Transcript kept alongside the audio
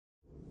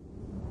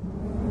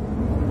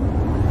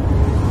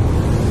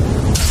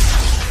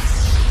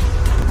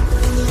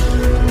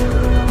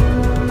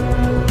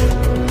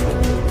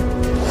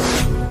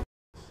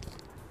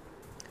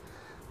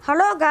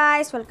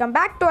guys, welcome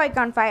back to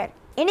Icon Fire.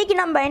 இன்னைக்கு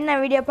நம்ம என்ன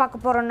வீடியோ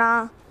பார்க்க போறோம்னா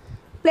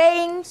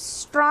playing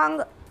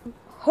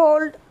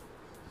Stronghold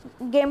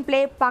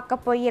gameplay பார்க்க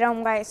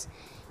போறோம் guys.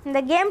 இந்த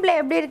gameplay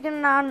எப்படி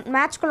இருக்குன்னு நான்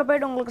மேட்ச்க்குள்ள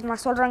போய்ட்டு உங்களுக்கு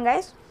நான் சொல்றேன்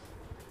guys.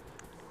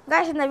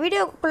 Guys, இந்த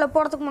வீடியோக்குள்ள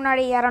போறதுக்கு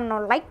முன்னாடி யாரோ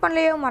லைக்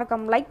பண்ணலையோ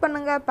மறக்காம லைக்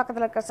பண்ணுங்க,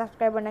 பக்கத்துல இருக்க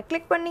subscribe பட்டனை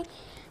click பண்ணி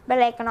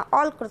bell icon-ஐ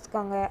all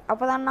கொடுத்துக்கோங்க.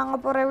 அப்பதான் நாங்க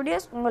போற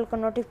வீடியோஸ்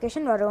உங்களுக்கு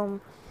நோட்டிஃபிகேஷன் வரும்.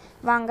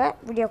 வாங்க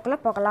வீடியோக்குள்ள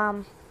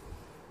போகலாம்.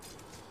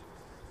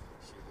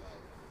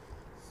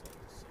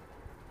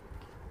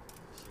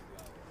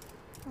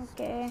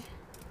 Okay.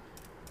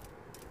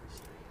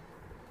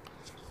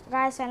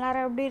 Guys,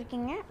 எல்லாரும் எப்படி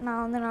இருக்கீங்க?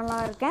 நான் வந்து நல்லா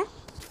இருக்கேன்.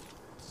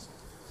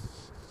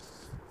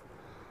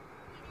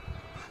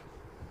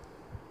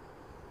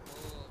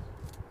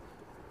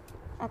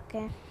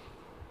 Okay.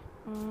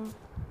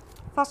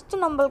 First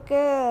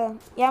நம்மளுக்கு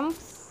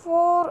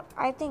M4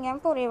 I think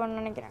M4A1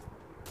 நினைக்கிறேன்.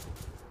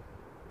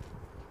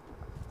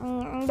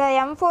 இந்த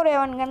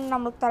M4A1 கன்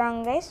நமக்கு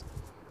தராங்க guys.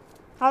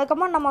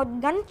 அதுக்கப்புறம் நம்ம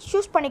கன்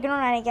சூஸ்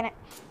பண்ணிக்கணும்னு நினைக்கிறேன்.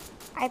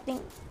 I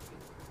think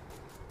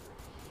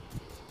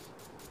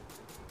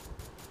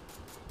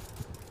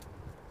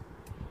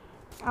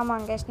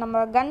ஆமாங்க guys, நம்ம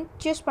கன்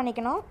சூஸ்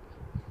பண்ணிக்கணும்.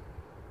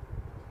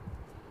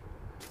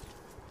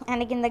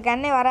 எனக்கு இந்த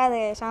கன்னே வராது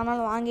guys,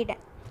 ஆனாலும்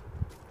வாங்கிட்டேன்.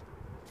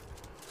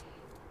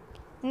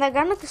 இந்த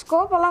கன்னுக்கு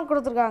ஸ்கோப் எல்லாம்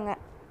கொடுத்துருக்காங்க.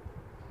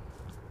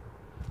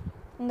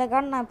 இந்த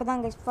கன் நான் இப்போ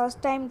தான் guys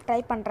ஃபர்ஸ்ட் டைம்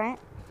ட்ரை பண்ணுறேன்.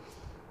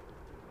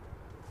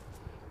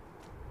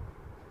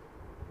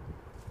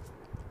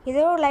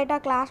 இதோ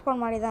லைட்டாக கிளாஸ் பண்ண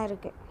மாதிரி தான்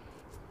இருக்குது.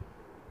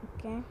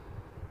 ஓகே,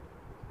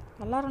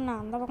 எல்லோரும்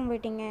நான் அந்த பக்கம்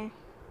போயிட்டீங்க.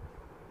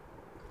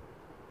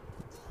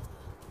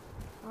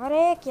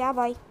 अरे क्या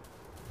भाई,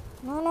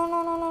 no no no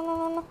no no no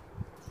no no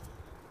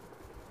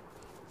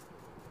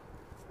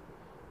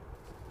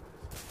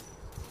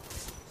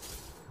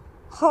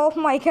oh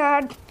my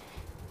god,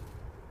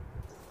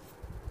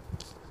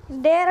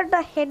 direct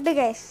head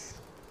guys.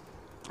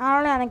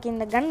 ஆனாலும் எனக்கு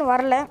இந்த கன்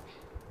வரல.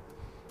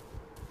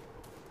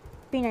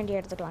 P90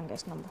 எடுத்துட்டு வாங்க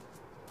guys நம்ம.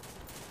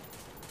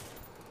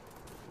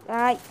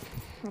 ஆய்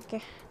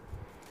ஓகே,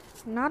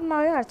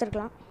 நார்மலாகவே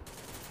அடிச்சிருக்கலாம்.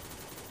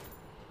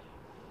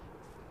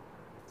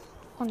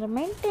 கொஞ்சம்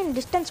மெயின்டைன்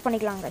டிஸ்டன்ஸ்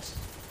பண்ணிக்கலாம் guys.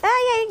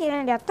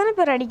 ஏய் எத்தனை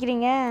பேர்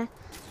அடிக்கிறீங்க?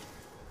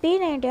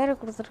 P90 வேறு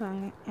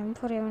கொடுத்துருக்காங்க.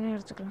 M4A1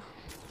 எடுத்துக்கலாம்.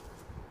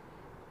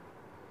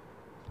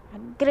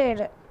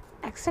 அப்கிரேடு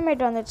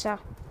எக்ஸமேட் வந்துடுச்சா?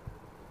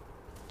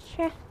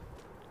 சே,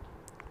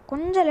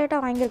 கொஞ்சம்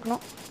லேட்டாக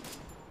வாங்கியிருக்கணும்.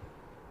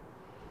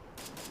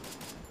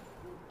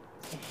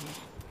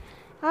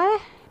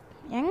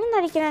 எங்கே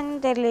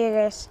அடிக்கிறாங்கன்னு தெரியலையே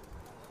guys.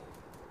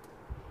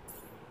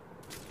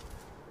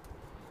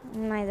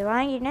 நான் இது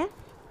வாங்கினேன்.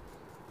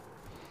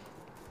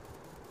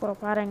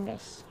 அப்புறம் பாருங்க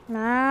guys,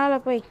 மேலே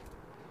போய்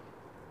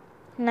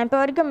நான் இப்போ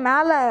வரைக்கும்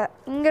மேலே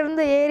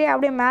இங்கேருந்து ஏறி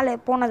அப்படியே மேலே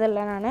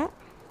போனதில்லை நான்.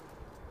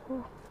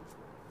 ஓ,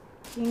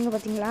 இங்கே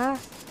பார்த்தீங்களா?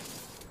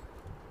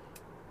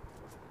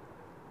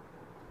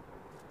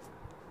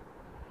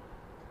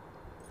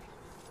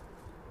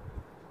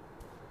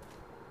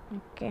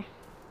 ஓகே,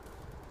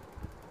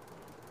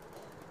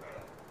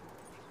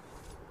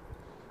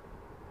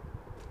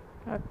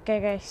 ஓகே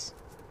கைஸ்,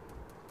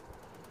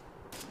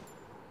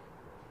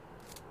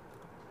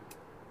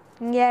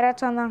 இங்கே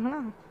யாராச்சும் வந்தாங்கன்னா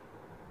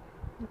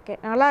ஓகே,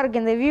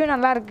 நல்லாயிருக்கு இந்த வியூ,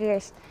 நல்லாயிருக்கு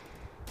கைஸ்.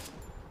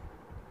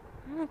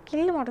 ஆனால்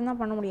கில்லு மட்டும்தான்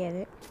பண்ண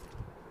முடியாது.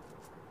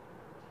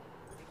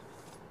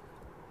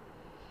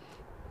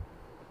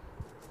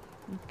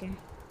 ஓகே,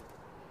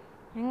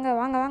 எங்கே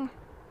வாங்க வாங்க.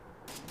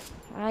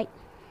 ஆய்,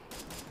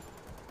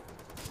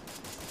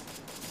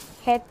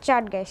 ஹெட்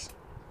ஷாட் கைஸ்.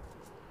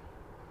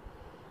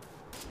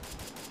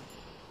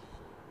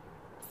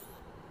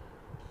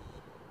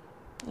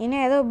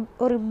 இன்னும் ஏதோ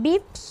ஒரு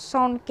பீப்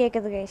சவுண்ட்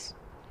கேட்குது கைஸ்.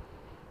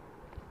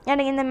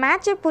 எனக்கு இந்த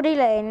மேட்சே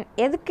புரியல,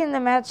 எதுக்கு இந்த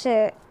மேட்ச்சு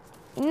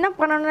என்ன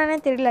பண்ணணுன்னே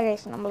தெரியல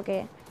கைஸ் நம்மளுக்கு.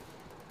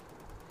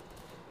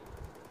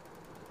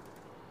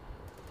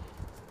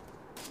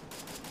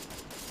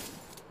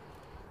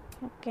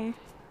 ஓகே,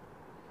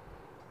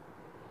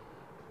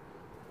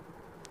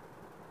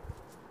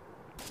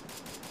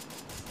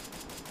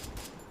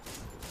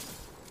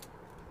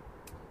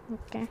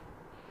 ஓகே,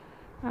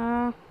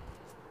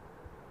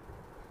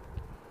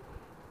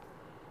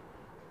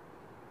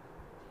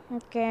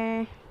 ஓகே,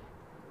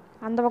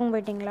 அந்த பக்கம்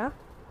போயிட்டீங்களா?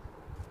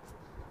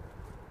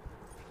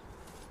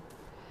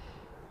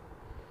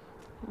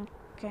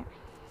 ஓகே,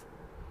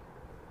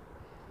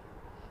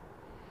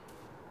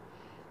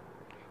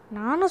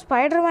 நானும்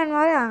ஸ்பைடர்மேன்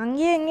மாதிரி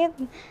அங்கேயும்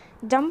இங்கேயும்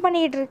ஜம்ப்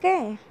பண்ணிக்கிட்டு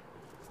இருக்கேன்.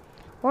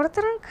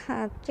 ஒருத்தரும்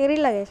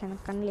தெரியல கேஸ்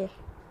எனக்கு கண்ணிலே.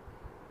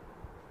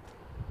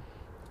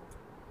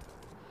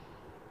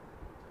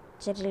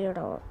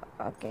 சரியோட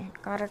ஓகே,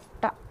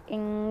 கரெக்டாக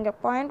இங்கே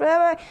பாயிண்ட்.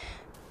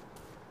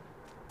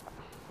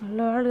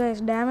 லார்ட் கைஸ்,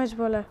 டேமேஜ்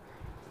போல.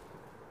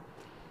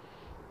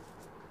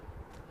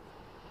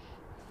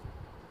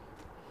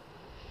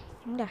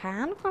 இந்த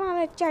ஹேண்ட் கனால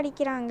வச்சு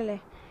அடிக்கிறாங்களே.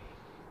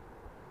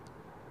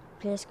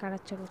 ப்ளேஸ்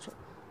கிடச்சிருச்சு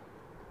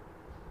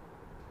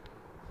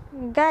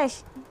கைஸ்.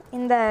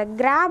 இந்த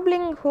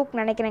கிராப்லிங் ஹூக்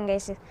நினைக்கிறேன்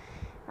கைஸ்,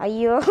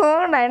 ஐயோ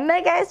நான் என்ன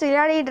கேஸ்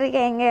விளையாடிட்டு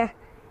இருக்கேன் எங்க.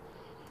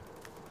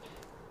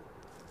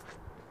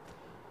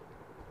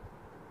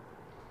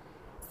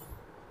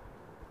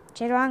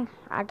 சரி வாங்க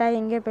ஆட்டா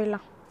எங்கே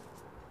போயிடலாம்.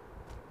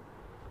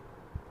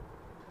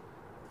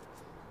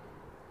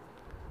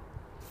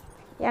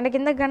 எனக்கு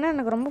இந்த கன்று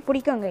எனக்கு ரொம்ப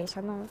பிடிக்கும் கைஸ்.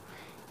 அதான்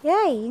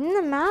ஏய் இந்த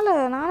மேலே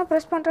நானும்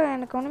ப்ரெஸ் பண்ணுறேன்,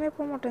 எனக்கு ஒன்றுமே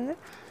போக மாட்டேங்குது.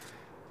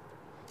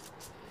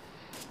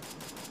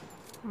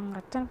 அங்கே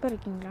அத்தனை பேர்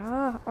இருக்கீங்களா?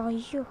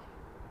 ஐயோ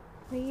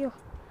ஐயோ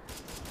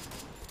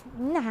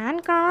இன்னும்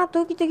ஹேண்ட் கானா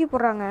தூக்கி தூக்கி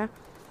போடுறாங்க.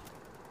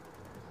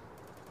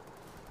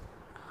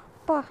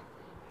 அப்பா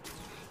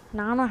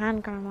நானும்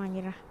ஹேண்ட் கான்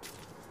வாங்கிறேன்.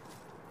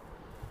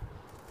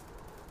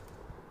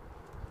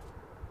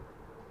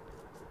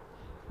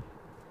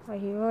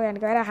 ஐயோ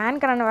எனக்கு வேறு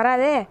ஹேண்ட் கான்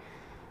வராதே.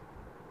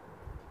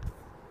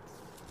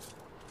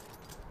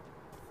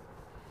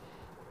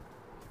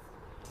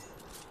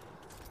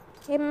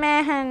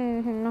 மேன்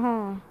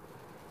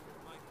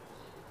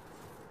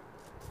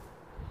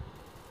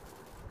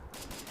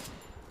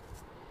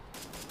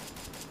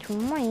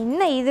சும்மா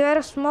என்ன இது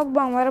வேறு ஸ்மோக்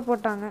பாம் வேறு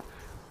போட்டாங்க,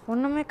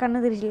 ஒன்றுமே கண்ணு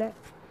தெரியல.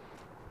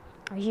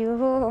 ஐயோ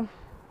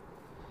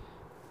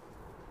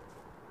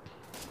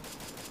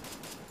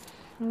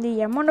இந்த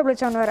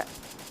M1W7 வேறு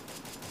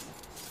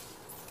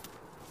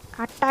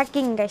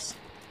அட்டாக்கிங் கைஸ்.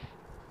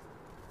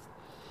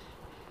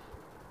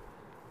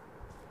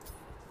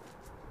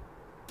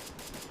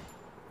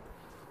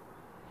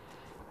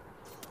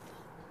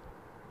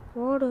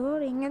 ஓடு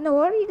ஓடு இங்கேருந்து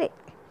ஓடிடு.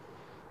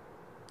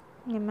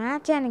 இந்த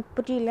மேட்சே எனக்கு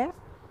புரியல.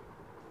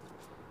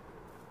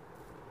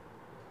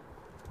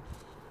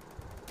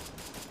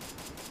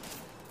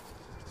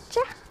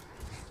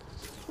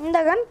 இந்த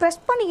கன் ப்ரெஸ்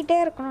பண்ணிக்கிட்டே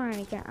இருக்கணும்னு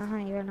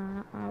நினைக்கிறேன். இவன்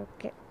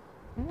ஓகே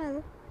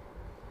என்னது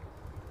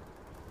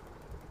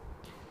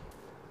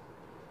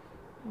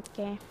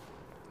ஓகே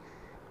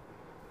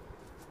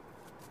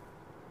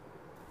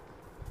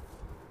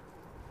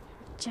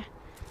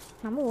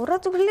நம்ம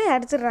ஒருத்துக்குள்ளே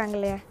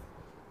அடிச்சிடுறாங்களே.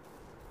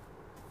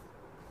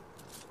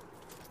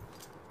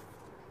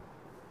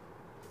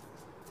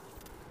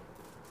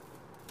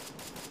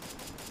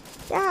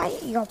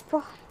 அப்பா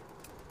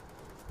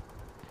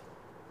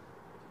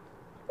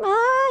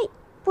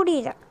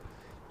புரியல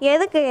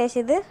எதுக்கு கேஸ்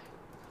இது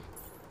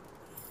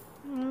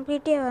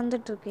வீட்டே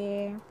வந்துட்டுருக்கு,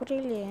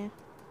 புரியலையே.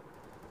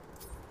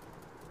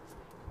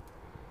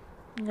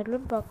 இங்கே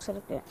லூட் பாக்ஸ்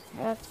இருக்கு.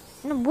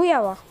 இன்னும்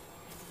பூயாவா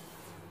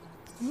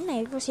இன்னும்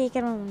இப்போ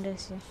சீக்கிரமாக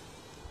வந்துடுச்சு.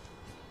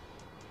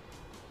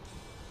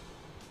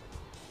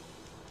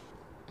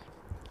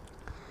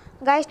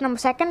 கைஸ்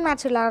நம்ம செகண்ட்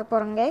மேட்ச் விளையாட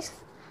போகிறோம் கைஸ்.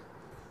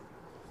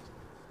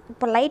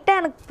 இப்போ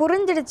லைட்டாக எனக்கு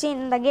புரிஞ்சிடுச்சு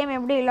இந்த கேம்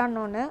எப்படி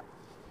விளாட்ணுன்னு.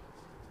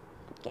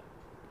 ஓகே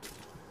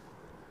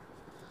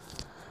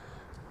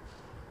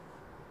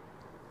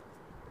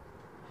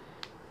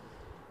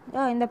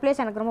இந்த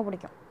பிளேஸ் எனக்கு ரொம்ப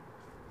பிடிக்கும்.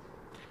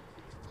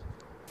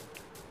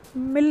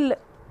 மில்லு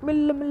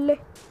மில்லு மில்லு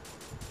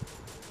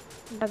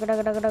டக்கு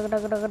டக்கு டக்கு டக்கு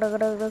டக்கு டக்கு டக்கு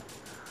டக்கு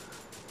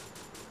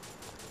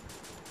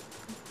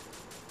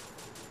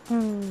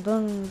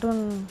துன்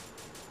துன்.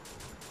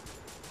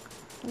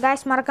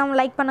 கைஸ் மறக்காமல்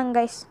லைக் பண்ணுங்க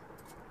கைஸ்.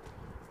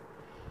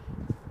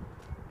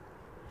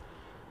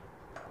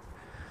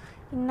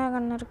 என்ன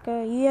கண்ணு இருக்கு?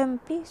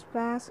 யூஎம்பி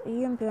ஸ்பாஸ்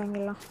யூஎம்பி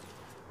வாங்கிடலாம்.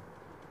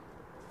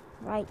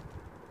 Right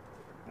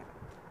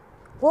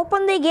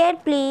open the gate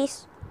please.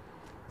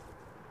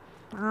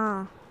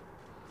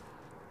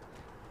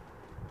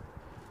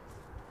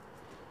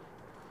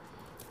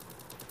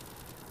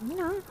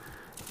 என்ன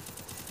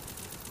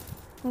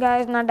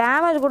கைஸ் நான்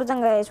டேமேஜ்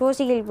கொடுத்தேங்க,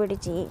 சோசிக்கல்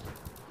போயிடுச்சு.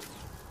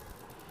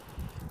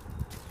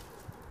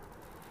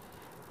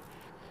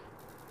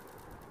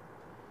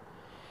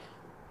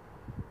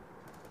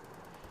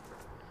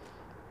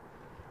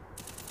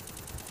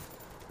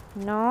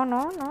 நோ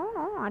நோ நோ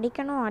நோ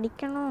அடிக்கணும்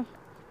அடிக்கணும்.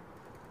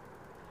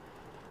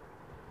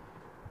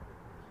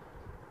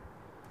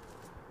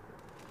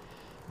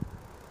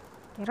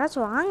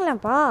 யாராச்சும்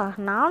வாங்கலப்பா,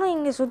 நானும்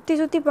இங்கே சுற்றி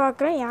சுற்றி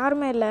பார்க்குறேன்,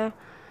 யாருமே இல்லை.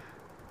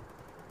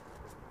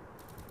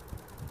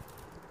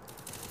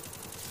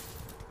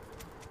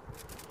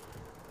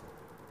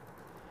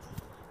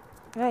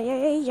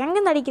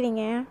 எங்கேருந்து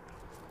அடிக்கிறீங்க?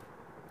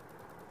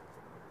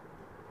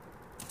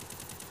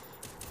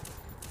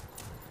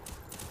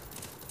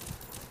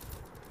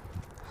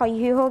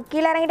 ஐயோ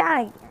கீழே இறங்கிட்டா.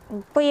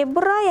 இப்போ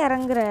எப்படா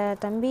இறங்குற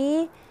தம்பி?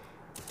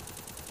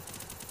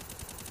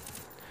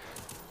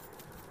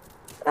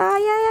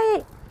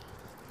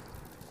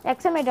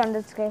 எக்ஸமேட்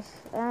வந்துச்சு கைஸ்.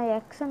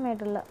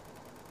 எக்ஸமேட் இல்லை.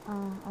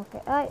 ஓகே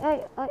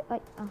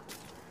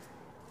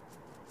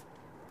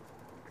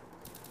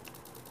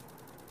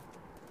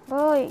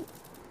ஓய்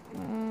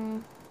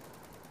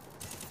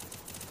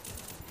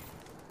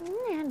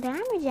என்ன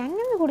டேமேஜ்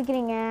எங்கேருந்து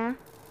கொடுக்குறீங்க?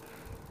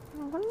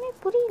 ஒன்றுமே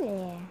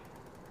புரியலையே,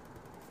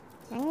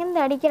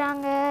 எங்கேருந்து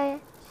அடிக்கிறாங்க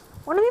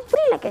ஒன்றுமே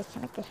புரியல கைஸ்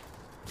எனக்கு.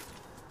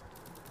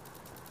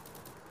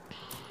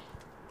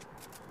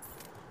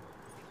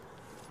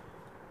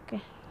 Okay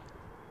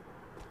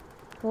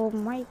oh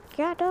my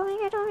God oh my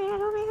God oh my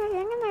God oh my God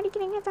எங்கேருந்து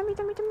அடிக்கிறீங்க தம்பி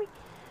தம்பி தம்பி?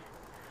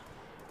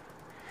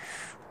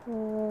 ஓ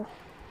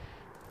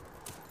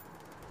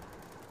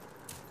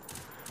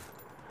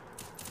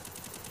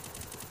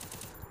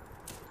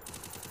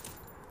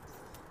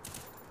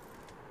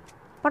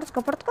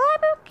படுத்துக்கோ.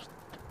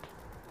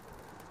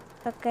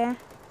 ஓகே.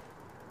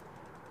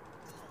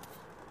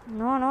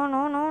 நோ.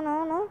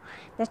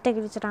 வெஸ்ட்டை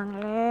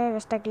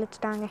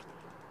கிழிச்சிட்டாங்க.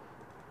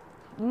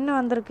 இன்னும்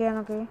வந்திருக்கு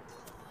எனக்கு.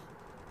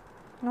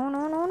 நோ.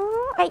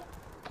 ஐ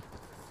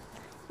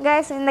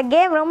கைஸ், இந்த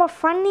கேம் ரொம்ப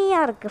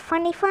ஃபன்னியாக இருக்குது.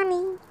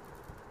 ஃபன்னி.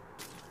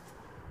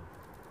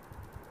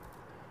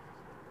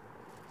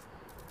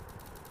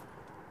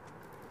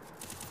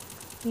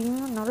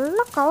 இன்னும்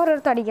நல்லா கவர்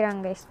எடுத்து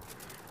அடிக்கிறாங்க கைஸ்.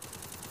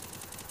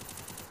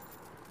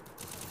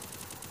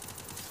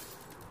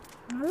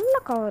 நல்ல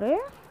கவரு.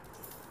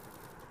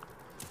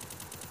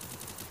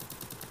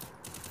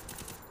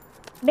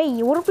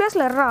 டேய், ஒரு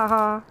பிளேஸில்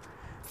இருறாஹா.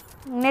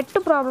 நெட்டு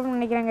ப்ராப்ளம்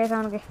நினைக்கிறேன் கைஸ்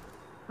அவனுக்கு.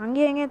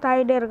 அங்கேயும் எங்கேயும்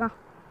தாவிட்டே இருக்கான்.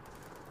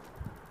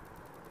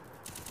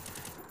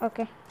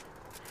 ஓகே.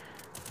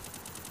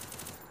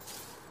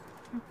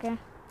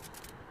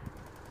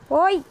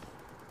 ஓய்,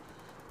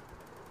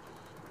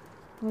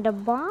 இந்த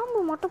பாம்பு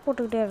மட்டும்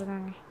போட்டுக்கிட்டே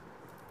இருக்காங்க.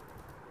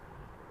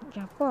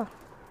 எப்போ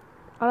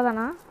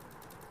அவ்வளோதானா?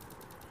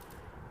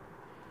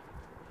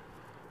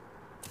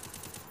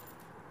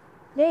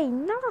 டேய்,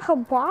 என்ன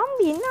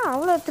பாம்பு என்ன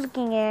அவ்வளோ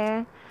எடுத்துருக்கீங்க?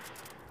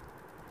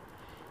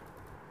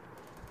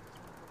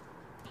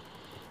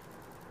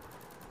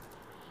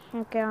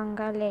 ஓகே,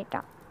 அங்கே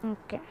லேட்டா.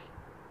 ஓகே,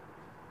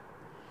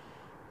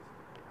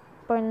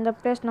 இப்போ இந்த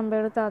பிளேஸ் நம்ம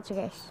எடுத்தாச்சு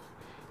கைஸ்.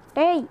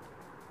 டேய்,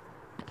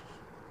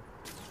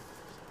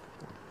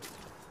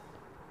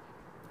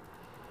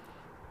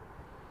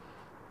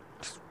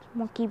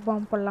 ஸ்மோக்கி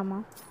பாம்பு போடலாமா?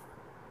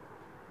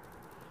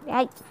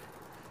 ஐ,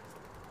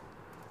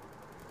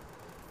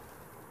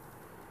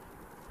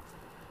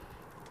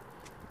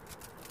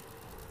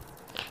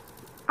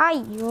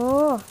 ஐயோ,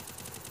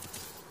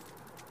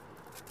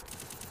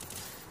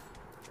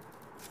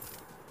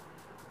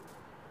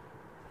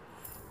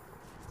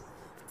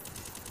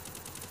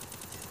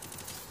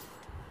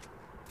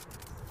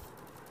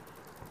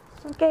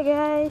 ஓகே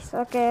கைஸ்.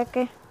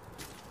 ஓகே.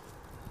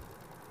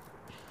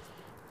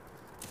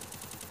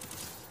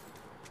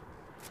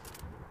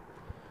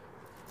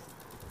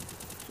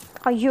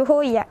 ஐயோ,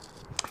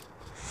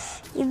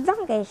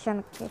 இதுதான் கைஸ்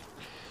எனக்கு.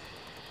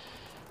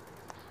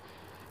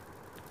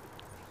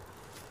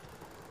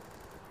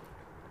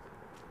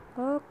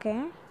 ஓகே,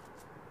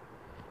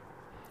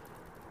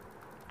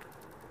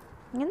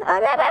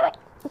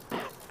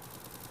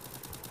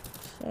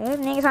 சரி,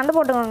 நீங்கள் சண்டை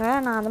போட்டுக்கோங்க,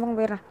 நான் அந்த பக்கம்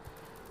போயிடுறேன்.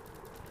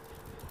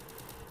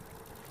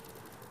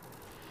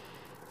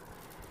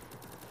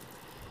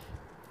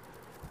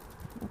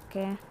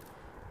 ஓகே.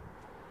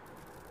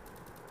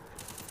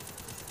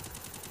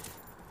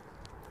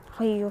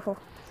 ஐயோ,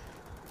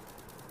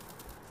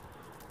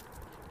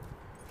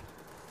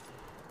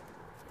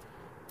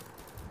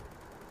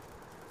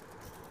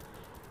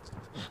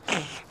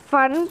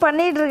 ஃபன்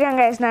பண்ணிட்டு இருக்கேன்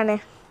கைஸ் நான்.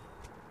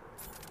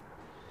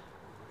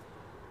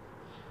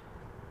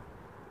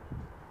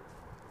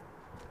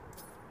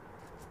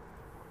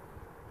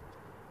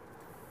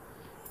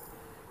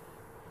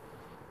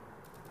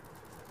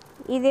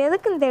 இது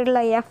எதுக்குன்னு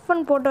தெரியல,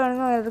 எஃப்என் போட்டு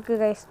வேணுங்க இருக்கு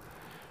கைஸ்.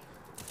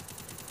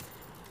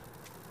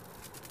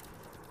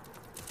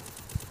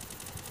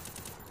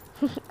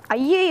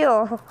 ஐயோ,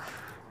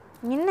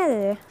 என்னது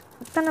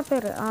இத்தனை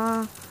பேர்?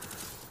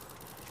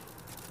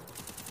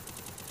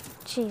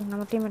 சி,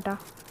 நம்ம டீமேட்டா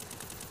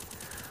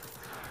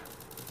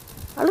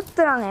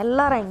அழுத்துறாங்க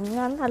எல்லாரும்.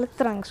 இங்கே வந்து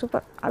அழுத்துறாங்க.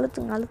 சூப்பர்,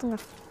 அழுத்துங்க.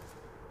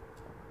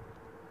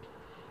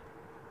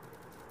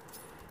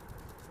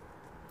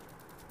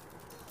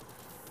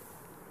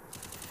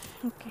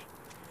 Okay.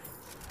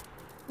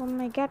 Oh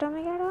my god.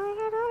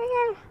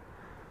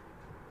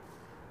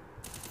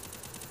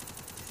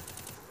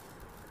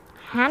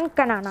 Hand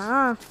கனானா?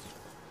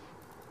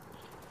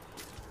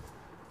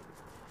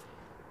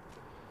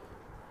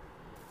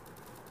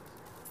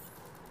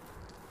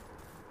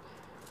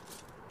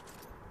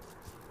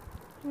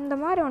 இந்த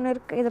மாதிரி ஒன்று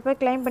இருக்குது. இதை போய்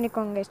கிளைம்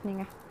பண்ணிக்கோங்க கைஸ்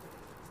நீங்கள்.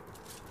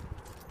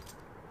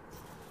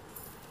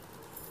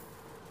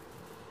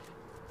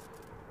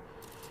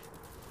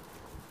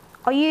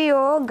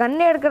 ஐயோ, கன்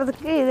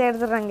எடுக்கிறதுக்கு இதை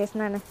எடுத்துடுறேன் கைஸ்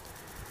நான்.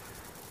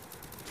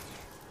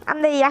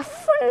 அந்த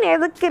எஃப்னு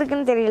எதுக்கு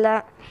இருக்குன்னு தெரியல.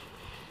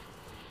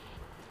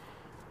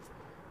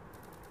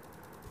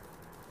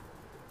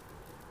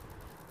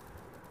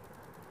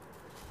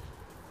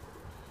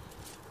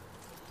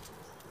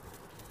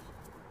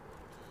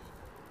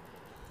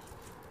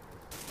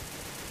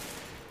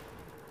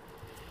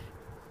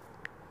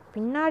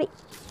 பின்னாடி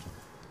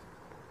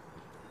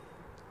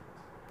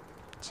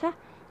சே,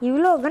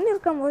 இவ்வளோ கன்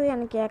இருக்கும்போது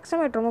எனக்கு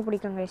எக்ஸமேட் ரொம்ப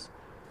பிடிக்கும் கைஸ்.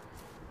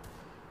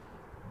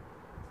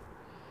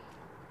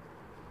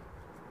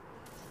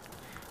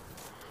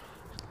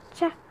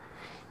 சே,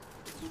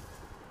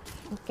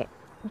 ஓகே,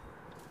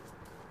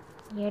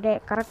 எடு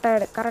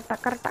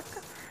கரெக்டாக.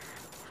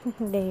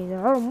 டேய்,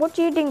 இதெல்லாம் ரொம்ப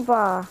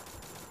சீட்டிங்ப்பா.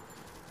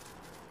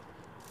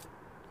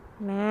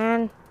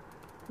 மேன்,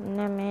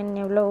 என்ன மேன்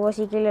எவ்வளோ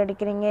ஓசி கீழே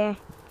அடிக்கிறீங்க?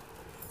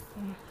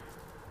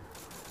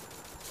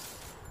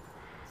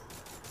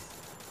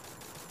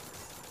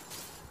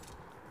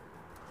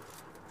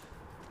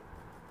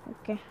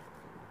 ஓகே,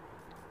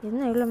 என்ன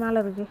இவ்வளோ மேலே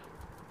இருக்குது?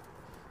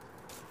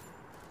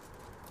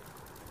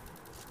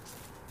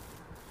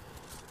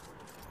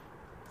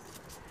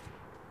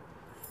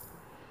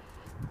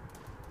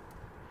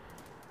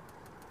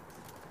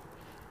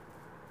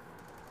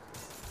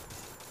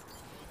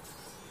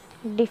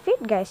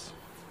 Defeat guys.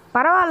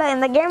 பரவாயில்ல,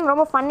 இந்த கேம்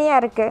ரொம்ப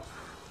ஃபன்னியாக இருக்குது.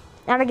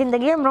 எனக்கு இந்த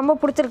கேம் ரொம்ப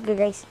பிடிச்சிருக்கு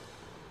கைஸ்.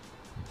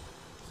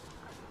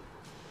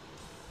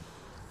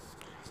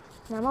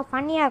 ரொம்ப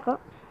ஃபன்னியாக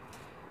இருக்கும்.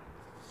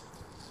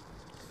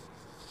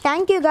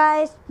 தேங்க்யூ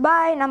காய்ஸ்,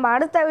 பாய். நம்ம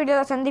அடுத்த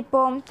வீடியோவில்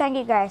சந்திப்போம்.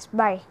 தேங்க்யூ காய்ஸ்,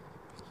 பாய்.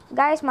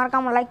 காய்ஸ்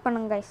மறக்காமல் லைக்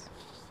பண்ணுங்க காய்ஸ்.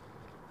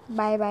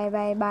 பாய் பாய்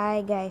பாய்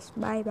பாய் காய்ஸ்,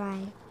 பாய்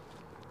பாய்.